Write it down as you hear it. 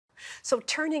So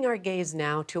turning our gaze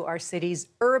now to our city's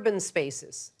urban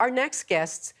spaces. Our next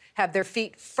guests have their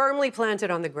feet firmly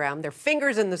planted on the ground, their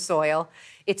fingers in the soil.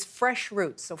 It's Fresh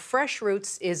Roots. So Fresh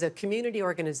Roots is a community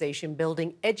organization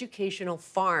building educational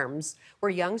farms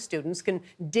where young students can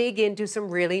dig into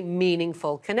some really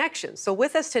meaningful connections. So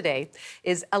with us today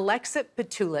is Alexa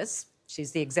Pitoulis.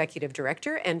 She's the executive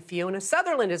director, and Fiona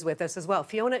Sutherland is with us as well.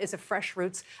 Fiona is a Fresh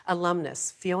Roots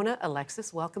alumnus. Fiona,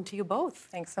 Alexis, welcome to you both.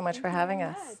 Thanks so much for having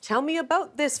us. Tell me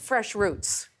about this Fresh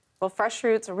Roots. Well, Fresh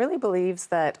Roots really believes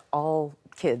that all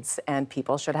kids and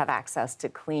people should have access to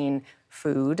clean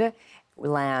food,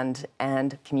 land,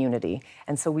 and community.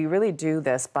 And so we really do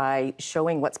this by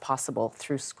showing what's possible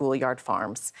through schoolyard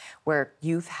farms, where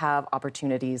youth have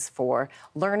opportunities for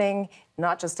learning,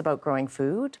 not just about growing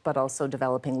food, but also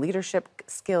developing leadership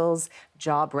skills,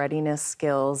 job readiness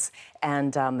skills,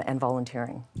 and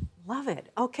volunteering. Love it.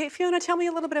 Okay, Fiona, tell me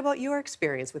a little bit about your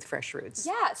experience with Fresh Roots.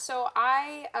 Yeah, so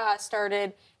I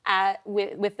started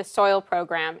with the soil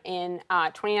program in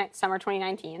summer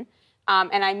 2019.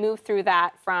 And I moved through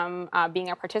that from being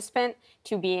a participant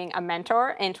to being a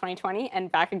mentor in 2020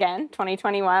 and back again,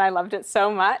 2021. I loved it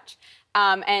so much.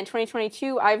 And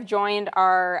 2022, I've joined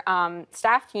our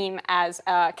staff team as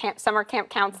a summer camp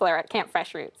counselor at Camp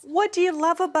Fresh Roots. What do you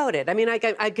love about it? I mean, I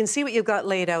can see what you've got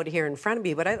laid out here in front of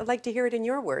me, but I'd like to hear it in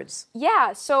your words.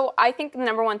 Yeah, so I think the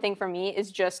number one thing for me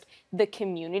is just the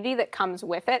community that comes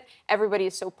with it. Everybody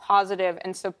is so positive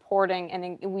and supporting,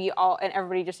 and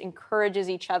everybody just encourages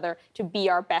each other to be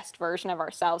our best version of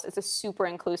ourselves. It's a super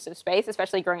inclusive space,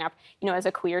 especially growing up, as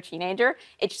a queer teenager.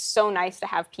 It's so nice to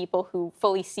have people who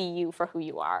fully see you for who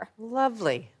you are.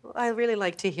 Lovely. I really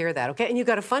like to hear that. Okay, and you've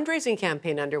got a fundraising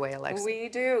campaign underway, Alexa. We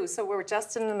do. So we're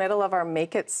just in the middle of our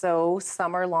Make It So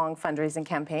summer-long fundraising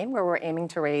campaign, where we're aiming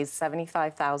to raise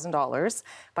 $75,000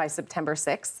 by September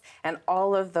 6th. And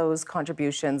all of those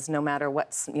contributions, no matter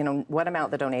what amount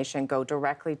the donation, go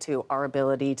directly to our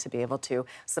ability to be able to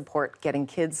support getting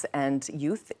kids and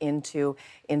youth into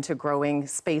growing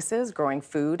spaces, growing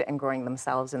food, and growing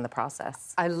themselves in the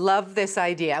process. I love this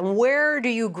idea. And where do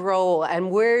you grow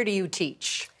and where do you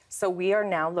teach? So we are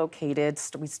now located,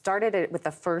 we started it with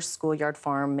the first schoolyard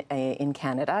farm in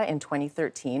Canada in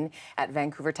 2013 at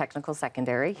Vancouver Technical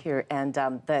Secondary here, and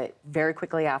very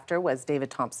quickly after was David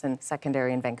Thompson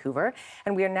Secondary in Vancouver.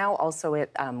 And we are now also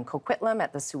at Coquitlam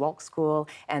at the Suwalk School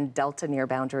and Delta near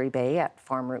Boundary Bay at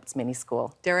Farm Roots Mini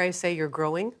School. Dare I say you're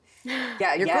growing?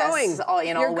 Yeah, you're growing.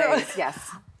 In all ways,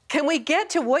 yes. Can we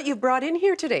get to what you brought in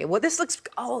here today? Well, this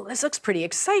looks pretty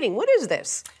exciting. What is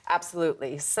this?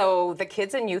 Absolutely. So the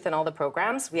kids and youth in all the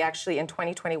programs, we actually in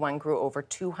 2021 grew over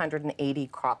 280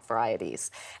 crop varieties.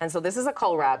 And so this is a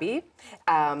kohlrabi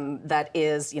that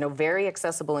is, very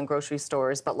accessible in grocery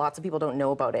stores, but lots of people don't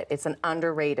know about it. It's an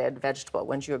underrated vegetable.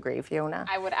 Wouldn't you agree, Fiona?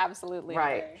 I would absolutely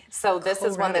agree. So this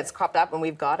is one that's cropped up, and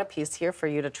we've got a piece here for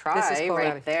you to try. This is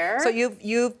right there. So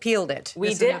you've peeled it.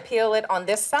 We did peel it on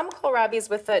this. Some kohlrabis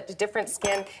with a different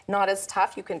skin, not as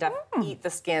tough. You can definitely eat the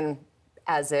skin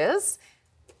as is.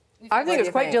 I think it's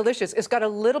quite delicious. It's got a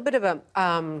little bit of a,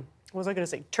 what was I going to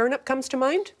say? Turnip comes to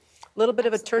mind. A little bit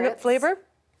of a turnip flavor.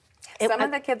 Some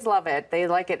of the kids love it. They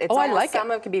like it. I like it.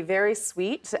 Some of it can be very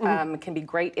sweet. Can be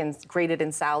grated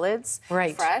in salads.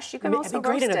 Right. Fresh. You can also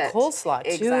roast it. Great in a coleslaw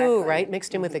too, right?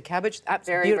 Mixed in with the cabbage.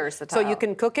 Very versatile. So you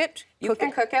can cook it. You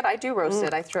can cook it. I do roast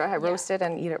it. I roast it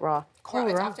and eat it raw.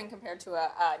 It's often compared to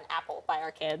an apple by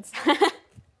our kids.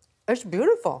 It's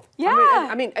beautiful. Yeah.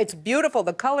 I mean, it's beautiful,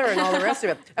 the color and all the rest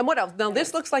of it. And what else? Now,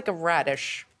 this looks like a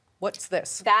radish. What's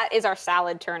this? That is our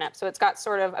salad turnip. So it's got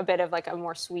sort of a bit of like a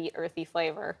more sweet, earthy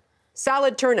flavor.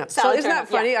 Salad turnip. So isn't that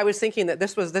funny? Yeah. I was thinking that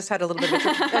this had a little bit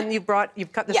of and you've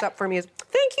cut this up for me.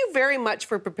 Thank you very much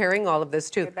for preparing all of this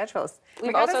too. Good vegetables.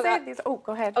 We've also got these. Oh,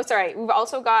 go ahead. Oh, sorry. We've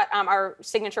also got our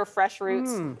signature Fresh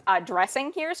Roots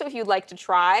dressing here. So if you'd like to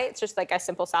try, it's just like a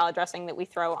simple salad dressing that we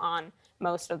throw on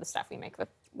most of the stuff we make with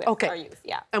our youth.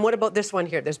 Yeah. And what about this one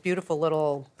here? This beautiful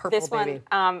little purple baby. This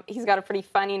one, he's got a pretty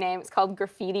funny name. It's called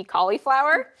Graffiti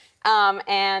Cauliflower.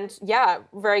 And yeah,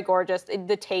 very gorgeous.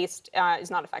 The taste is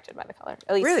not affected by the color.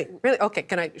 At least. Really? Really? Okay.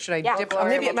 Should I dip?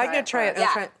 Maybe I'm going to try it.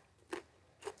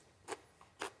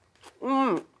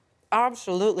 Yeah.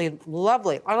 Absolutely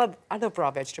lovely. I love raw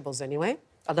vegetables anyway.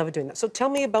 I love doing that. So tell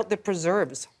me about the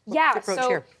preserves.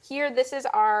 Here, this is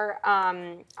our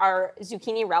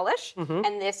zucchini relish,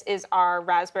 and this is our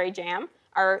raspberry jam.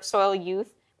 Our soil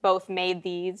youth both made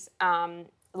these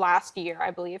last year, I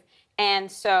believe. And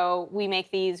so we make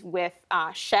these with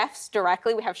chefs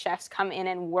directly. We have chefs come in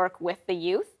and work with the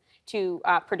youth to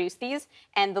produce these.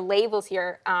 And the labels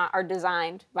here are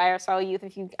designed by our soil youth.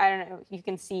 I don't know if you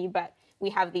can see, but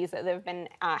we have these that have been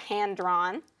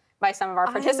hand-drawn by some of our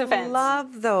participants. I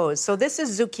love those. So this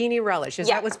is zucchini relish. Is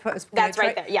that what's put? That's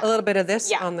right there. Yeah. A little bit of this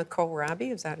Yeah. on the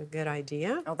kohlrabi. Is that a good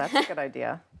idea? Oh, that's a good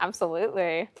idea.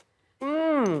 Absolutely.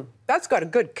 That's got a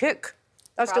good kick.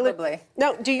 That's Probably.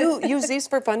 Now, do you use these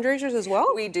for fundraisers as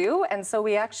well? We do, and so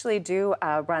we actually do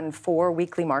run 4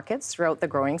 weekly markets throughout the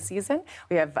growing season.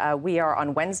 We are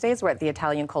on Wednesdays, we're at the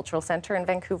Italian Cultural Centre in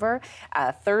Vancouver.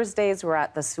 Thursdays, we're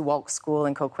at the Suwalk School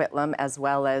in Coquitlam, as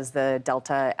well as the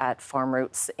Delta at Farm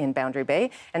Roots in Boundary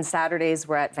Bay. And Saturdays,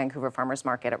 we're at Vancouver Farmers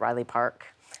Market at Riley Park.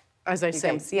 As I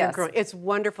say, yes. It's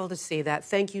wonderful to see that.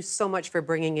 Thank you so much for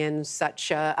bringing in such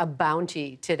a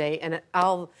bounty today. And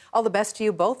all the best to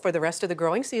you both for the rest of the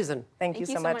growing season. Thank you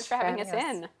so much for having us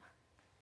in.